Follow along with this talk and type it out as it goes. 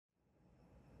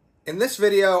In this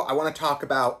video, I want to talk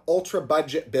about ultra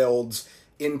budget builds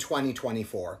in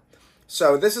 2024.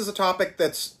 So this is a topic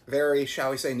that's very,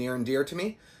 shall we say, near and dear to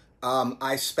me.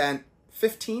 I spent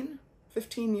 15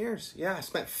 years. Yeah, I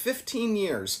spent 15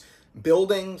 years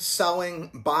building,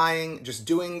 selling, buying, just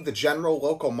doing the general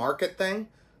local market thing.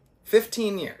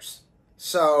 15 years.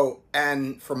 So,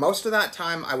 and for most of that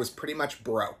time, I was pretty much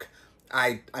broke.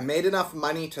 I made enough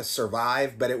money to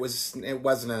survive, but it wasn't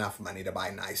enough money to buy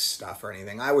nice stuff or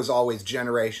anything. I was always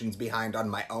generations behind on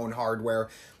my own hardware,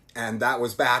 and that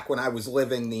was back when I was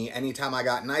living the anytime I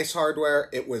got nice hardware,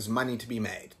 it was money to be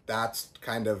made. That's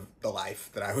kind of the life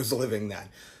that I was living then.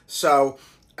 So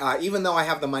even though I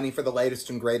have the money for the latest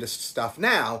and greatest stuff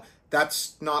now,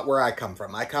 that's not where I come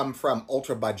from. I come from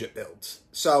ultra budget builds.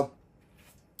 So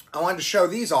I wanted to show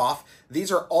these off.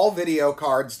 These are all video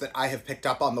cards that I have picked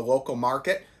up on the local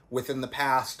market within the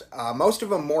past, most of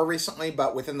them more recently,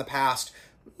 but within the past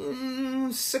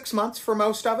 6 months for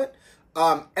most of it.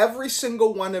 Every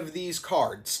single one of these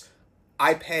cards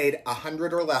I paid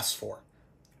 $100 or less for.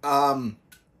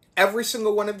 Every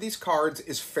single one of these cards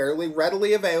is fairly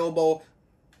readily available,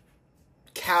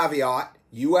 caveat,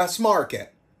 US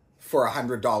market, for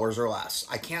 $100 or less.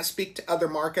 I can't speak to other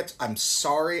markets. I'm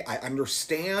sorry. I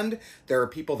understand there are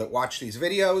people that watch these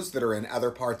videos that are in other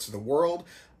parts of the world.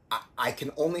 I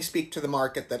can only speak to the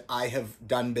market that I have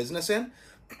done business in.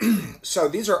 So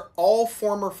these are all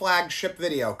former flagship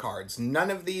video cards.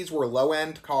 None of these were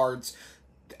low-end cards,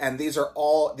 and these are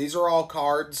all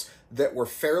cards that were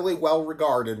fairly well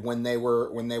regarded when they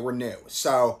were new.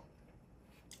 So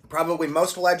probably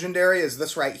most legendary is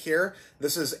this right here.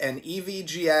 This is an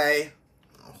EVGA.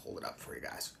 I'll hold it up for you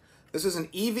guys. This is an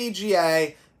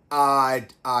EVGA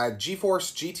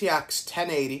GeForce GTX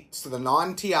 1080. So the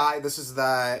non-TI. This is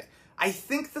the, I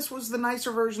think this was the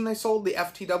nicer version they sold, the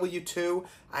FTW2.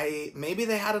 Maybe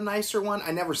they had a nicer one.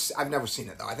 I've never seen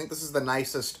it though. I think this is the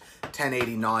nicest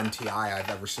 1080 non-TI I've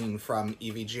ever seen from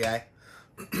EVGA.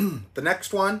 The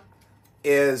next one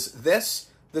is this.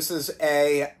 This is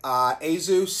a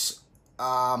Asus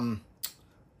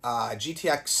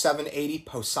GTX 780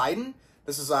 Poseidon.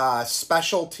 This is a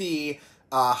specialty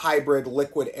hybrid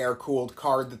liquid air-cooled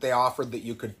card that they offered that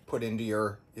you could put into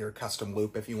your custom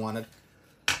loop if you wanted.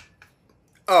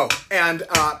 Oh, and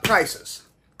prices.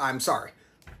 I'm sorry.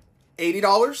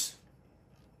 $80.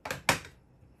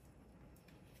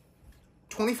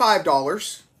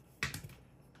 $25.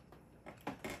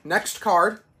 Next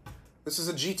card. This is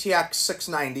a GTX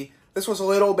 690. This was a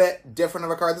little bit different of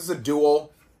a card. This is a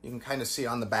dual. You can kind of see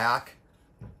on the back.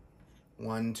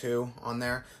 1, 2 on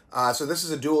there. So this is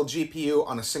a dual GPU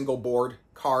on a single board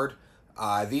card.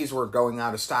 These were going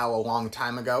out of style a long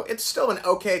time ago. It's still an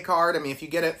okay card. I mean, if you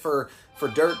get it for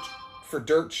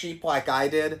dirt cheap like I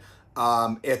did,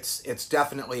 it's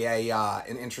definitely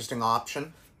an interesting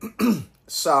option.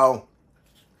 So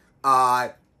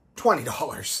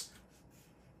 $20.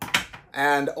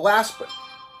 And last but,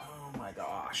 oh my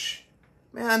gosh,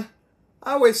 man,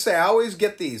 I always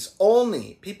get these.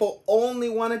 People only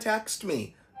want to text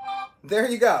me.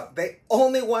 There you go. They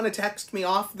only want to text me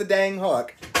off the dang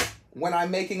hook when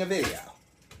I'm making a video.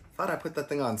 Thought I put that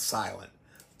thing on silent.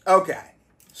 Okay,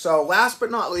 so last but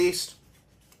not least,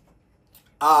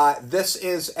 this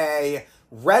is a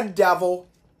Red Devil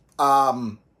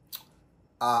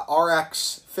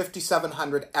RX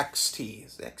 5700 XT.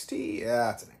 Is it XT?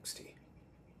 Yeah, it's an XT.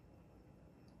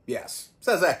 Yes, it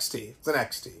says XT. It's an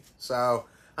XT. So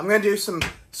I'm going to do some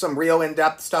real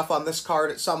in-depth stuff on this card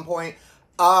at some point.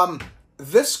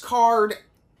 This card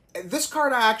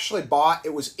I actually bought.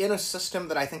 It was in a system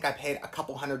that I think I paid a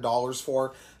couple $100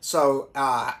 for. So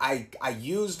I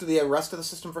used the rest of the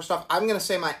system for stuff. I'm going to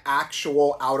say my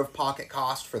actual out-of-pocket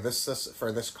cost for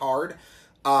this card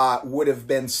would have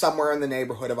been somewhere in the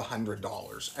neighborhood of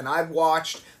 $100. And I've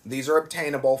watched, these are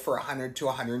obtainable for $100 to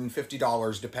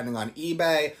 $150, depending on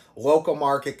eBay, local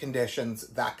market conditions,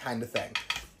 that kind of thing.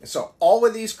 So all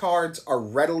of these cards are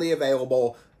readily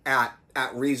available at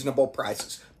reasonable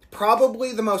prices.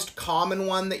 Probably the most common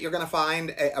one that you're going to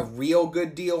find a real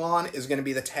good deal on is going to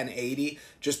be the 1080,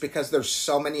 just because there's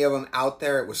so many of them out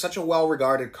there. It was such a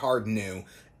well-regarded card new,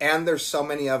 and there's so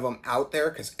many of them out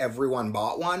there because everyone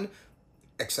bought one.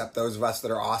 Except those of us that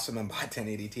are awesome and buy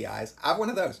 1080 Ti's. I have one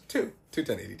of those, two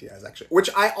 1080 Ti's actually, which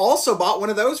I also bought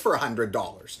one of those for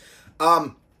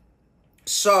 $100.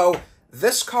 So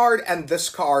this card and this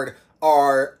card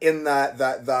are in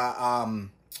the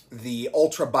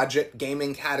ultra budget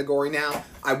gaming category now.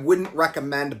 I wouldn't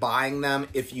recommend buying them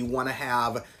if you want to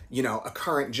have, you know, a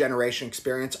current generation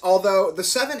experience. Although the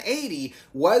 780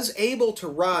 was able to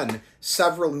run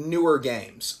several newer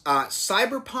games.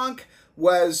 Cyberpunk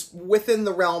was within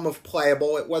the realm of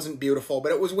playable. It wasn't beautiful,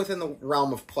 but it was within the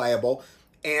realm of playable.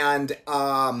 And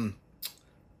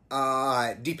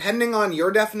depending on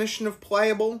your definition of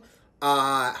playable,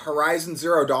 Horizon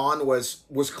Zero Dawn was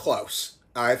close.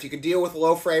 If you could deal with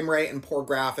low frame rate and poor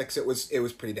graphics, it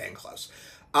was pretty dang close.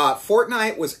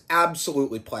 Fortnite was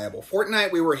absolutely playable.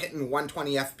 Fortnite, we were hitting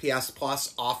 120 FPS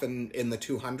plus, often in the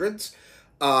 200s.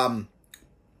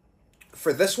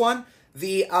 For this one,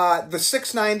 the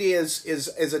 690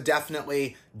 is a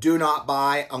definitely do not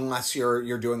buy unless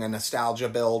you're doing a nostalgia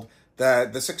build.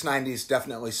 The 690 is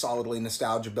definitely solidly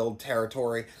nostalgia build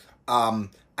territory.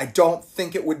 I don't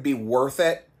think it would be worth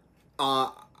it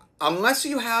unless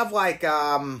you have like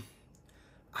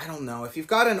I don't know, if you've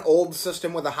got an old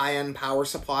system with a high-end power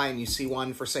supply and you see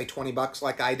one for, say, 20 bucks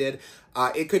like I did,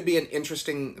 it could be an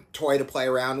interesting toy to play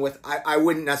around with. I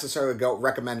wouldn't necessarily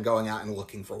recommend going out and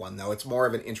looking for one, though. It's more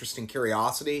of an interesting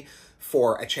curiosity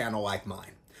for a channel like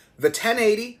mine. The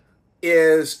 1080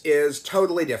 is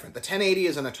totally different. The 1080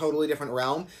 is in a totally different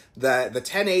realm. The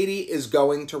 1080 is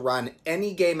going to run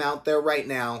any game out there right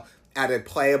now at a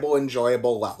playable,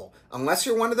 enjoyable level. Unless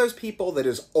you're one of those people that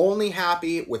is only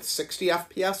happy with 60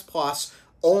 FPS plus,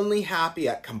 only happy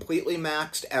at completely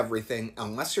maxed everything,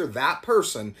 unless you're that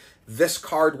person, this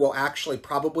card will actually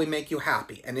probably make you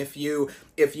happy. And if you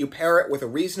pair it with a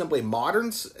reasonably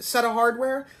modern set of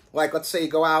hardware, like let's say you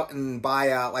go out and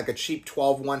buy like a cheap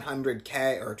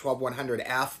 12100K or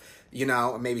 12100F, you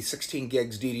know, maybe 16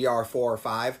 gigs DDR4 or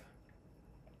 5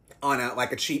 on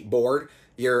like a cheap board,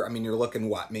 you're looking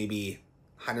what, maybe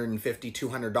 $150,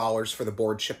 $200 for the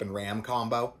board, chip, and RAM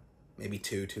combo. Maybe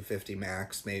 $250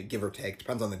 max, maybe give or take,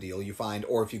 depends on the deal you find,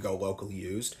 or if you go local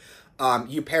used.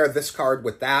 You pair this card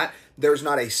with that. There's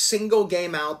not a single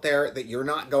game out there that you're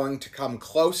not going to come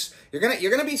close. You're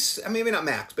gonna be, maybe not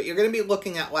max, but you're gonna be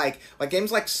looking at like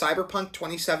games like Cyberpunk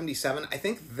 2077. I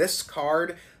think this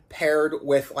card paired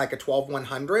with like a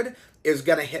 12100 is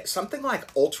going to hit something like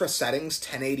ultra settings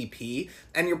 1080p,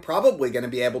 and you're probably going to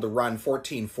be able to run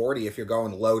 1440 if you're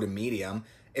going low to medium.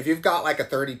 If you've got like a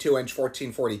 32-inch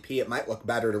 1440p, it might look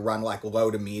better to run like low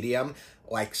to medium,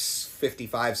 like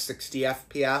 55, 60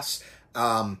 FPS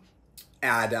at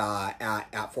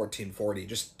 1440,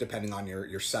 just depending on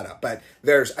your setup. But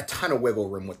there's a ton of wiggle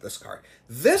room with this card.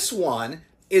 This one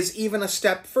is even a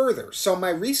step further. So my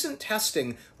recent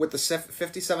testing with the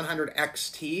 5700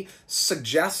 XT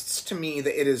suggests to me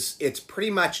that it's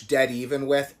pretty much dead even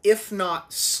with, if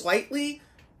not slightly,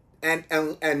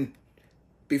 and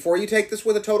before you take this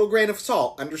with a total grain of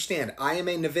salt, understand, I am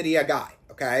a NVIDIA guy,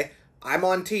 okay? I'm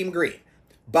on Team Green.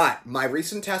 But my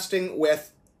recent testing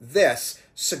with this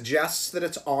suggests that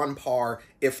it's on par,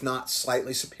 if not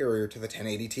slightly superior to the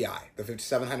 1080 Ti, the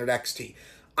 5700 XT.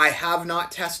 I have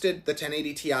not tested the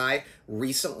 1080 Ti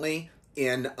recently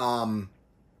in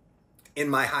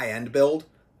my high-end build,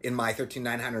 in my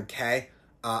 13900K.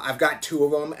 I've got two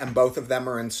of them, and both of them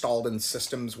are installed in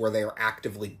systems where they are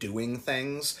actively doing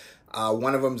things.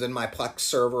 One of them's in my Plex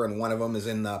server, and one of them is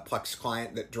in the Plex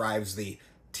client that drives the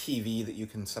TV that you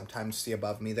can sometimes see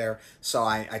above me there. So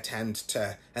I tend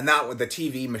to, and that the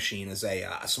TV machine is a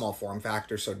small form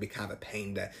factor, so it'd be kind of a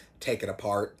pain to take it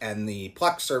apart. And the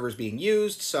Plex server is being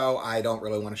used, so I don't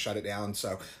really want to shut it down.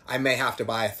 So I may have to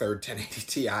buy a third 1080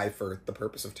 Ti for the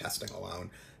purpose of testing alone,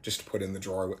 just to put in the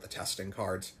drawer with the testing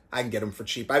cards. I can get them for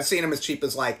cheap. I've seen them as cheap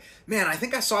as like, man, I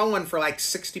think I saw one for like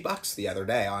 60 bucks the other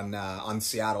day on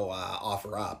Seattle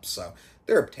OfferUp. So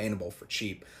they're obtainable for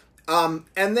cheap. And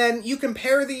then you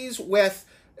compare these with,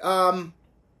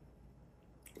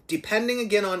 depending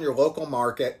again on your local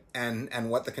market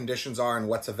and what the conditions are and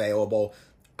what's available,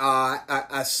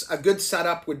 a good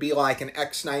setup would be like an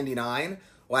X99,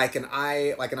 like an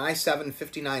i7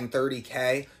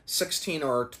 5930K, 16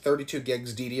 or 32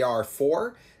 gigs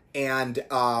DDR4, and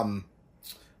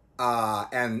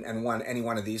any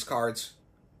one of these cards.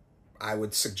 I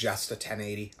would suggest a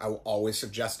 1080. I will always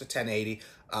suggest a 1080.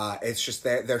 It's just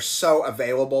they're so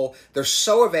available. They're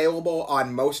so available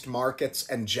on most markets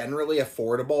and generally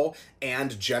affordable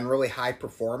and generally high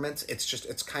performance.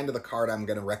 It's kind of the card I'm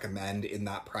going to recommend in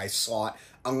that price slot,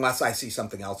 unless I see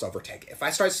something else overtake it. If I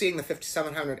start seeing the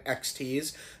 5700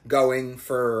 XTs going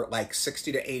for like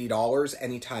 $60 to $80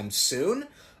 anytime soon,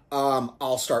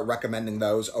 I'll start recommending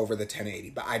those over the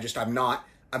 1080. But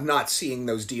I'm not seeing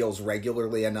those deals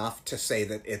regularly enough to say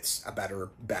that it's a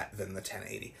better bet than the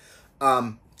 1080.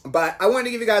 But I wanted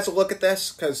to give you guys a look at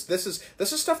this because this is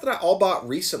stuff that I all bought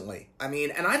recently. I mean,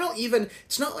 and I don't even,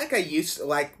 it's not like I used to,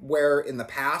 like where in the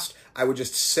past I would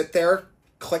just sit there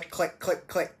click, click, click,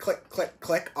 click, click, click,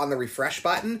 click on the refresh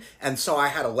button, and so I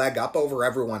had a leg up over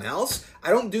everyone else.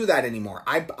 I don't do that anymore.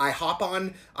 I hop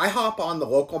on the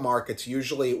local markets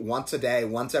usually once a day,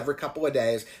 once every couple of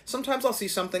days. Sometimes I'll see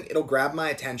something, it'll grab my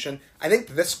attention. I think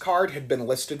this card had been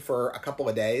listed for a couple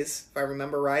of days, if I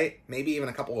remember right. Maybe even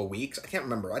a couple of weeks. I can't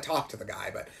remember. I talked to the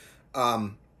guy, but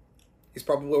he's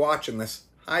probably watching this.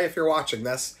 Hi, if you're watching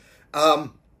this.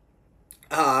 But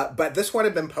this one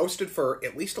had been posted for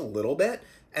at least a little bit,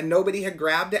 and nobody had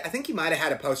grabbed it. I think he might have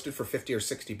had it posted for 50 or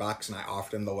 60 bucks, and I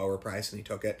offered him the lower price, and he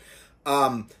took it.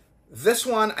 This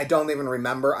one, I don't even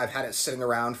remember. I've had it sitting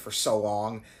around for so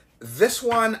long. This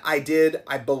one, I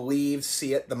believe,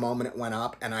 see it the moment it went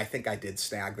up, and I think I did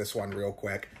snag this one real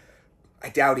quick. I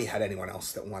doubt he had anyone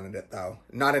else that wanted it, though.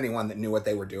 Not anyone that knew what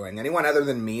they were doing. Anyone other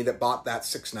than me that bought that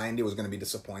 690 was going to be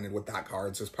disappointed with that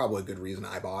card, so it's probably a good reason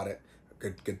I bought it.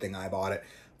 Good thing I bought it.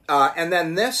 And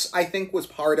then this, I think, was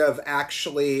part of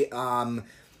actually, oh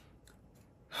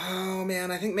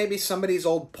man, I think maybe somebody's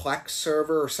old Plex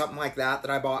server or something like that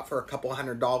I bought for a couple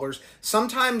 $100.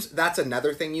 Sometimes that's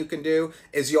another thing you can do,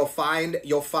 is you'll find that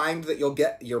you'll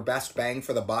get your best bang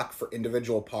for the buck for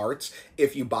individual parts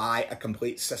if you buy a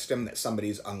complete system that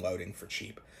somebody's unloading for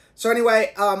cheap. So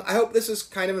anyway, I hope this is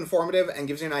kind of informative and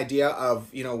gives you an idea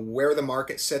of, you know, where the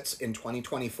market sits in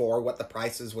 2024, what the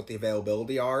prices, what the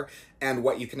availability are, and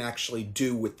what you can actually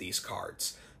do with these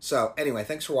cards. So anyway,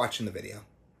 thanks for watching the video.